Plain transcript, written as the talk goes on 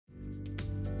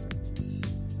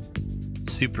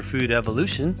Superfood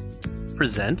Evolution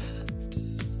presents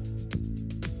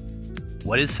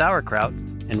What is sauerkraut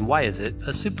and why is it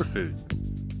a superfood?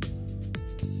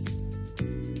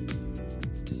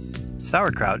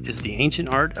 Sauerkraut is the ancient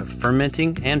art of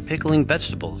fermenting and pickling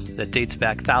vegetables that dates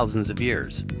back thousands of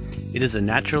years. It is a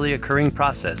naturally occurring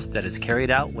process that is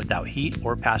carried out without heat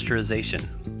or pasteurization.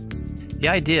 The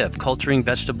idea of culturing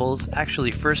vegetables actually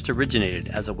first originated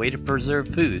as a way to preserve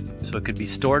food so it could be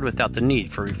stored without the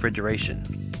need for refrigeration.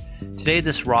 Today,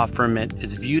 this raw ferment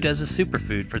is viewed as a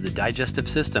superfood for the digestive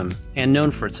system and known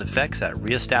for its effects at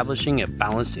reestablishing a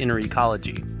balanced inner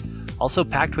ecology. Also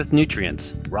packed with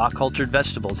nutrients, raw cultured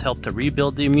vegetables help to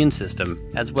rebuild the immune system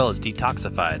as well as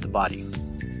detoxify the body.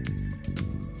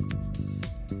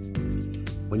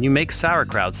 When you make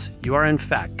sauerkrauts, you are in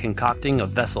fact concocting a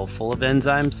vessel full of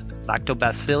enzymes,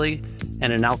 lactobacilli,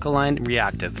 and an alkaline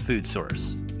reactive food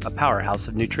source, a powerhouse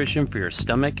of nutrition for your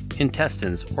stomach,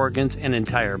 intestines, organs, and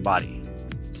entire body.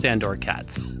 Sandor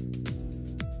Katz.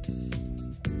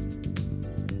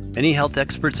 Many health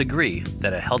experts agree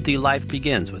that a healthy life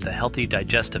begins with a healthy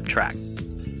digestive tract.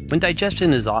 When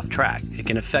digestion is off track, it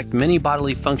can affect many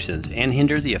bodily functions and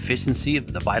hinder the efficiency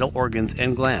of the vital organs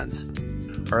and glands.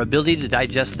 Our ability to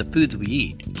digest the foods we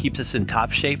eat keeps us in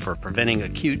top shape for preventing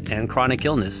acute and chronic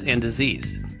illness and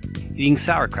disease. Eating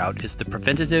sauerkraut is the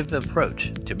preventative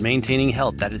approach to maintaining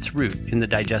health at its root in the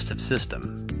digestive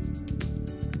system.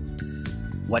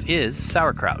 What is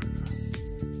sauerkraut?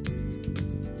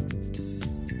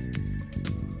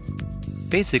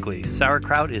 Basically,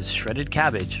 sauerkraut is shredded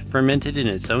cabbage fermented in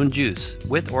its own juice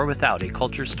with or without a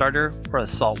culture starter or a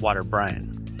saltwater brine.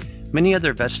 Many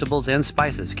other vegetables and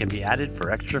spices can be added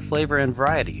for extra flavor and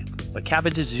variety, but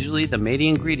cabbage is usually the main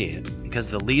ingredient because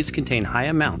the leaves contain high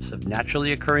amounts of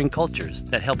naturally occurring cultures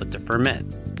that help it to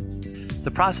ferment.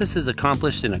 The process is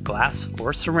accomplished in a glass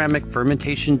or ceramic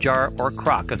fermentation jar or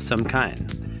crock of some kind.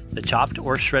 The chopped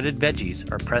or shredded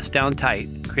veggies are pressed down tight,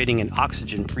 creating an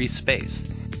oxygen-free space.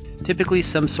 Typically,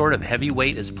 some sort of heavy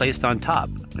weight is placed on top,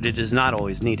 but it is not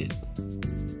always needed.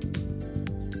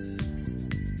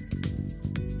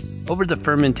 Over the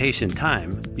fermentation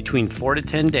time, between 4 to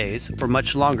 10 days, or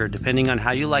much longer depending on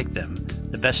how you like them,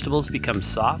 the vegetables become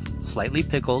soft, slightly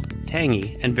pickled,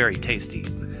 tangy, and very tasty.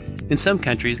 In some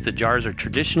countries, the jars are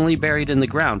traditionally buried in the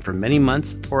ground for many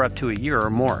months or up to a year or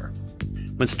more.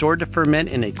 When stored to ferment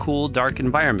in a cool, dark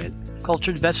environment,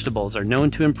 cultured vegetables are known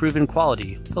to improve in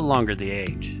quality the longer they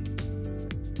age.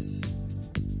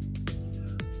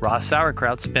 Raw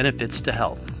sauerkraut's benefits to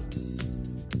health.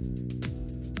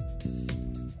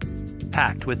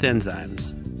 Packed with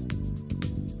enzymes.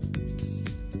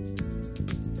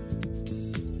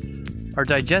 Our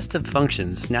digestive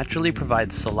functions naturally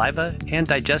provide saliva and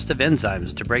digestive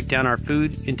enzymes to break down our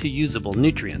food into usable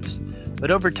nutrients,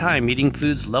 but over time eating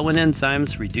foods low in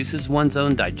enzymes reduces one's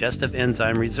own digestive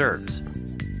enzyme reserves.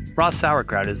 Raw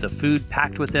sauerkraut is a food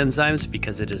packed with enzymes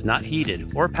because it is not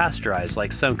heated or pasteurized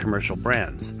like some commercial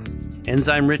brands.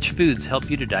 Enzyme-rich foods help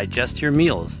you to digest your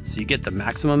meals so you get the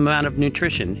maximum amount of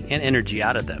nutrition and energy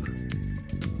out of them.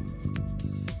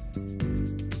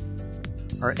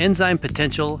 Our enzyme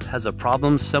potential has a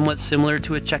problem somewhat similar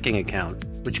to a checking account,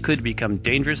 which could become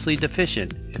dangerously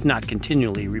deficient if not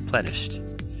continually replenished.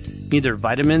 Neither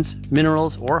vitamins,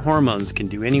 minerals, or hormones can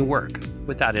do any work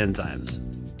without enzymes.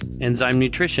 Enzyme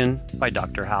Nutrition by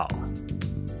Dr. Howell.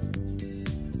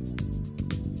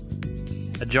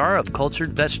 A jar of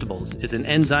cultured vegetables is an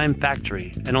enzyme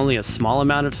factory, and only a small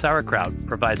amount of sauerkraut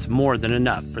provides more than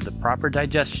enough for the proper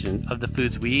digestion of the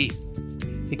foods we eat.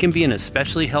 It can be an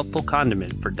especially helpful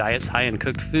condiment for diets high in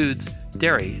cooked foods,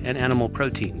 dairy, and animal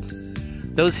proteins.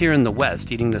 Those here in the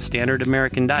West eating the standard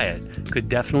American diet could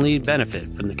definitely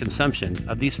benefit from the consumption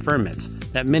of these ferments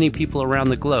that many people around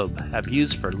the globe have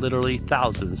used for literally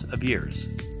thousands of years.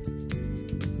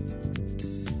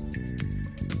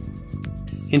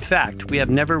 In fact, we have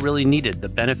never really needed the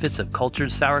benefits of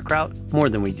cultured sauerkraut more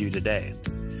than we do today.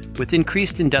 With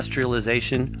increased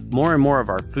industrialization, more and more of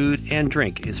our food and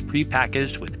drink is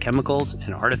pre-packaged with chemicals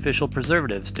and artificial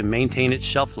preservatives to maintain its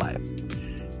shelf life.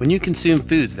 When you consume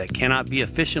foods that cannot be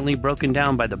efficiently broken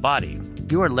down by the body,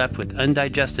 you are left with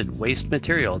undigested waste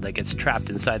material that gets trapped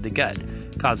inside the gut,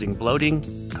 causing bloating,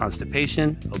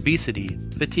 constipation, obesity,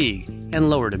 fatigue, and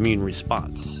lowered immune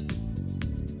response.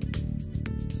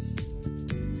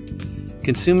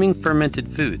 Consuming fermented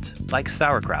foods, like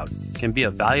sauerkraut, can be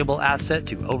a valuable asset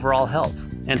to overall health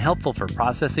and helpful for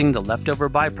processing the leftover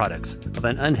byproducts of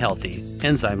an unhealthy,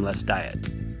 enzymeless diet.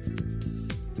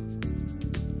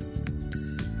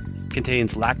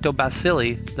 Contains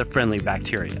lactobacilli, the friendly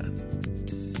bacteria.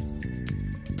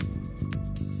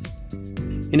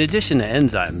 In addition to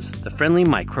enzymes, the friendly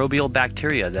microbial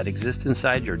bacteria that exist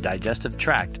inside your digestive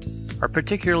tract are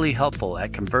particularly helpful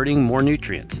at converting more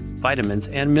nutrients, vitamins,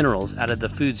 and minerals out of the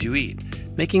foods you eat,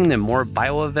 making them more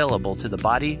bioavailable to the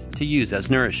body to use as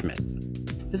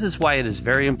nourishment. This is why it is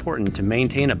very important to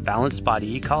maintain a balanced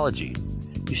body ecology.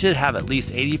 You should have at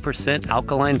least 80%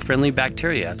 alkaline-friendly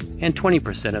bacteria and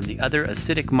 20% of the other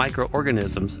acidic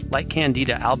microorganisms like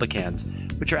Candida albicans,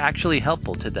 which are actually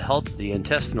helpful to the health of the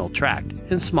intestinal tract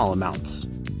in small amounts.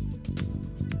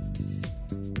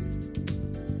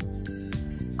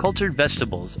 Cultured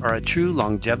vegetables are a true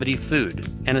longevity food,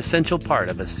 an essential part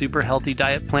of a super healthy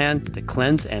diet plan to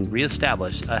cleanse and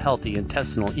reestablish a healthy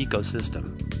intestinal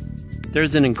ecosystem. There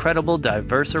is an incredible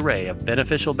diverse array of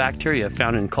beneficial bacteria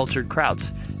found in cultured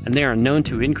krauts, and they are known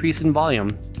to increase in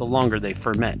volume the longer they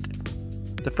ferment.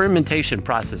 The fermentation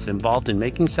process involved in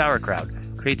making sauerkraut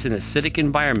creates an acidic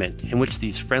environment in which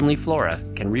these friendly flora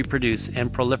can reproduce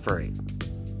and proliferate.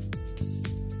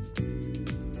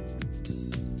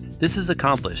 This is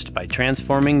accomplished by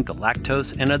transforming the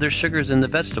lactose and other sugars in the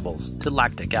vegetables to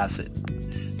lactic acid.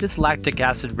 This lactic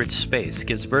acid-rich space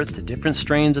gives birth to different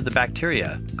strains of the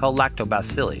bacteria called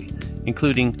lactobacilli,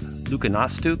 including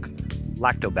Leuconostoc,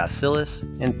 Lactobacillus,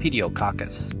 and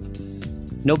Pediococcus.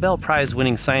 Nobel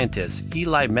Prize-winning scientist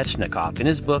Eli Metchnikoff, in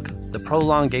his book The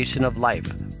Prolongation of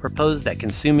Life, proposed that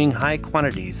consuming high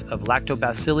quantities of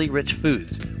lactobacilli-rich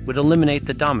foods would eliminate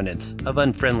the dominance of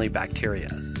unfriendly bacteria.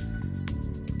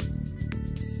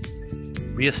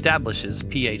 Reestablishes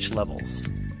pH levels.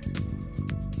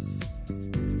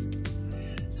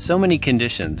 So many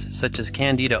conditions, such as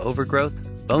candida overgrowth,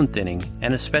 bone thinning,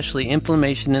 and especially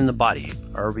inflammation in the body,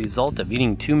 are a result of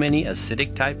eating too many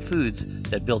acidic-type foods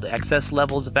that build excess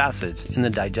levels of acids in the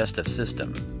digestive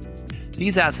system.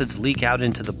 These acids leak out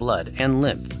into the blood and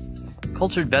lymph.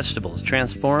 Cultured vegetables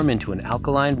transform into an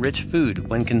alkaline-rich food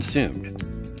when consumed.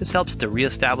 This helps to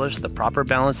reestablish the proper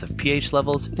balance of pH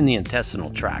levels in the intestinal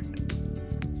tract.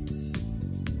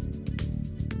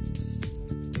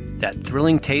 That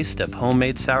thrilling taste of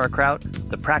homemade sauerkraut,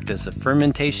 the practice of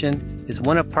fermentation, is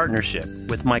one of partnership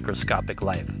with microscopic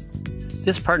life.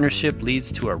 This partnership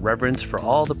leads to a reverence for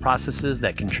all the processes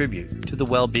that contribute to the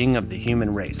well-being of the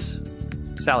human race.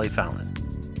 Sally Fallon.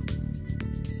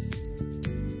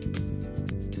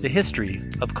 The history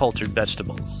of cultured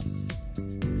vegetables.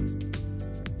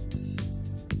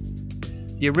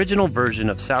 The original version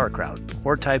of sauerkraut,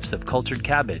 or types of cultured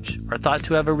cabbage, are thought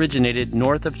to have originated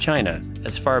north of China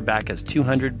as far back as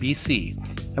 200 BC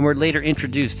and were later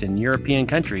introduced in European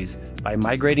countries by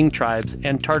migrating tribes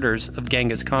and Tartars of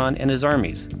Genghis Khan and his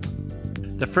armies.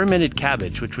 The fermented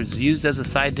cabbage, which was used as a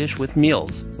side dish with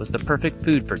meals, was the perfect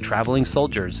food for traveling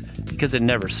soldiers because it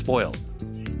never spoiled.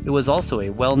 It was also a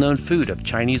well-known food of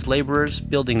Chinese laborers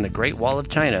building the Great Wall of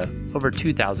China over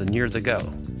 2,000 years ago.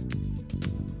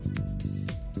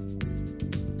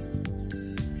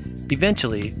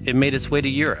 Eventually, it made its way to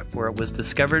Europe, where it was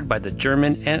discovered by the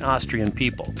German and Austrian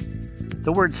people.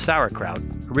 The word sauerkraut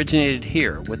originated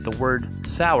here, with the word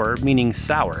sauer meaning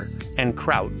sour and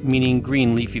kraut meaning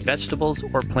green leafy vegetables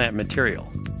or plant material.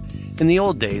 In the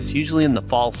old days, usually in the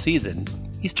fall season,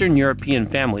 Eastern European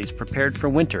families prepared for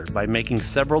winter by making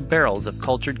several barrels of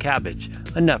cultured cabbage,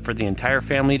 enough for the entire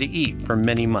family to eat for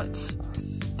many months.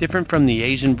 Different from the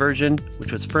Asian version,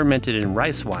 which was fermented in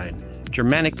rice wine,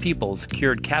 Germanic peoples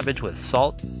cured cabbage with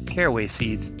salt, caraway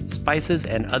seeds, spices,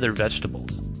 and other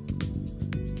vegetables.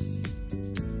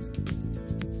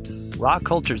 Raw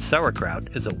cultured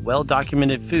sauerkraut is a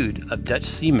well-documented food of Dutch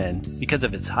seamen because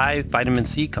of its high vitamin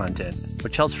C content,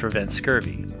 which helps prevent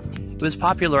scurvy. It was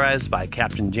popularized by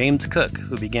Captain James Cook,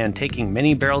 who began taking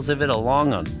many barrels of it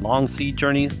along on long sea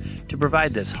journeys to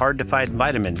provide this hard-to-find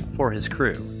vitamin for his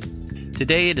crew.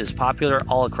 Today it is popular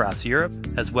all across Europe,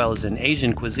 as well as in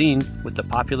Asian cuisine with the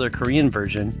popular Korean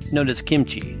version known as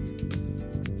kimchi.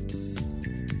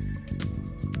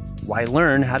 Why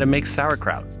learn how to make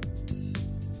sauerkraut?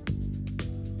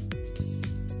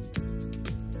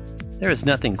 There is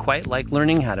nothing quite like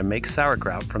learning how to make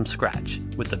sauerkraut from scratch,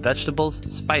 with the vegetables,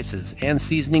 spices, and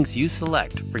seasonings you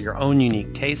select for your own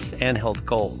unique tastes and health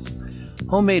goals.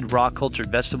 Homemade raw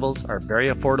cultured vegetables are very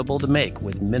affordable to make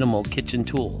with minimal kitchen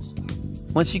tools.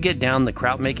 Once you get down the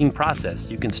kraut making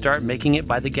process, you can start making it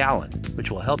by the gallon,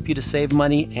 which will help you to save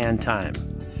money and time.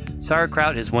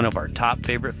 Sauerkraut is one of our top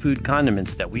favorite food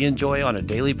condiments that we enjoy on a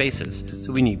daily basis,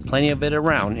 so we need plenty of it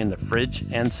around in the fridge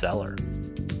and cellar.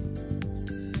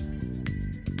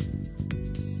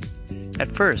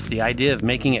 At first, the idea of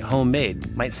making it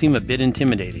homemade might seem a bit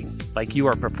intimidating, like you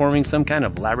are performing some kind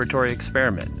of laboratory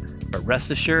experiment. But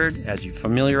rest assured, as you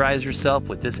familiarize yourself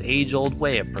with this age-old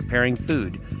way of preparing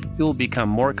food, you you will become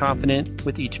more confident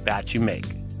with each batch you make.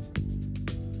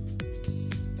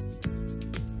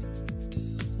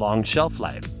 Long shelf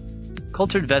life.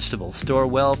 Cultured vegetables store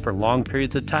well for long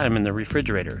periods of time in the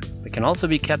refrigerator, but can also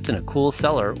be kept in a cool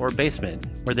cellar or basement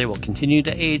where they will continue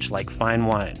to age like fine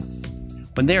wine.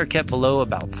 When they are kept below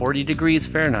about 40 degrees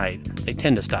Fahrenheit, they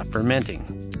tend to stop fermenting.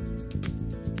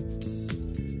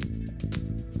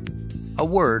 A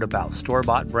word about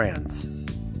store-bought brands.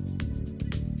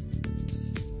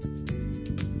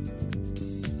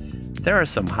 There are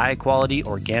some high-quality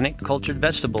organic cultured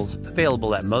vegetables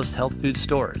available at most health food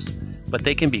stores, but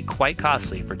they can be quite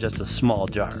costly for just a small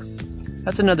jar.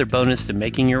 That's another bonus to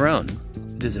making your own.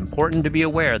 It is important to be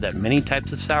aware that many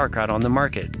types of sauerkraut on the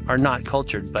market are not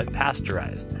cultured but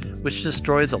pasteurized, which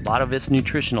destroys a lot of its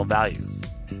nutritional value.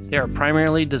 They are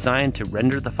primarily designed to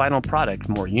render the final product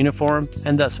more uniform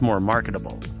and thus more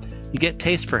marketable. You get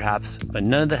taste perhaps, but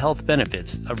none of the health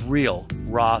benefits of real,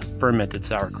 raw, fermented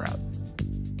sauerkraut.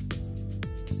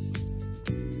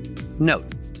 Note: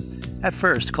 at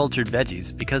first, cultured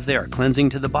veggies, because they are cleansing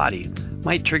to the body,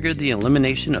 might trigger the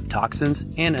elimination of toxins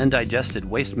and undigested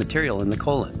waste material in the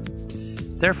colon.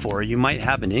 Therefore, you might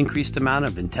have an increased amount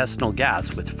of intestinal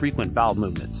gas with frequent bowel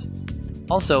movements.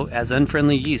 Also, as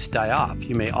unfriendly yeasts die off,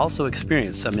 you may also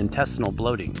experience some intestinal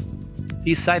bloating.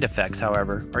 These side effects,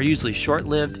 however, are usually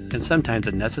short-lived and sometimes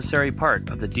a necessary part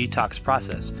of the detox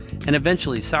process, and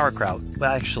eventually sauerkraut will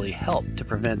actually help to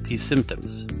prevent these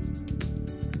symptoms.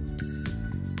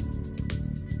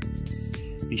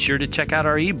 Be sure to check out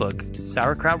our ebook,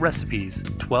 Sauerkraut Recipes,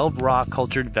 12 Raw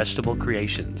Cultured Vegetable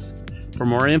Creations. For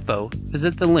more info,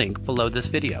 visit the link below this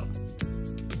video.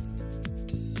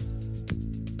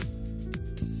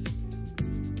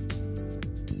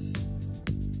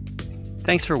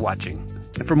 Thanks for watching,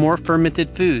 and for more fermented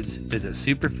foods, visit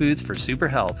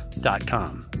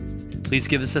superfoodsforsuperhealth.com. Please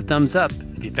give us a thumbs up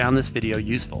if you found this video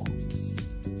useful.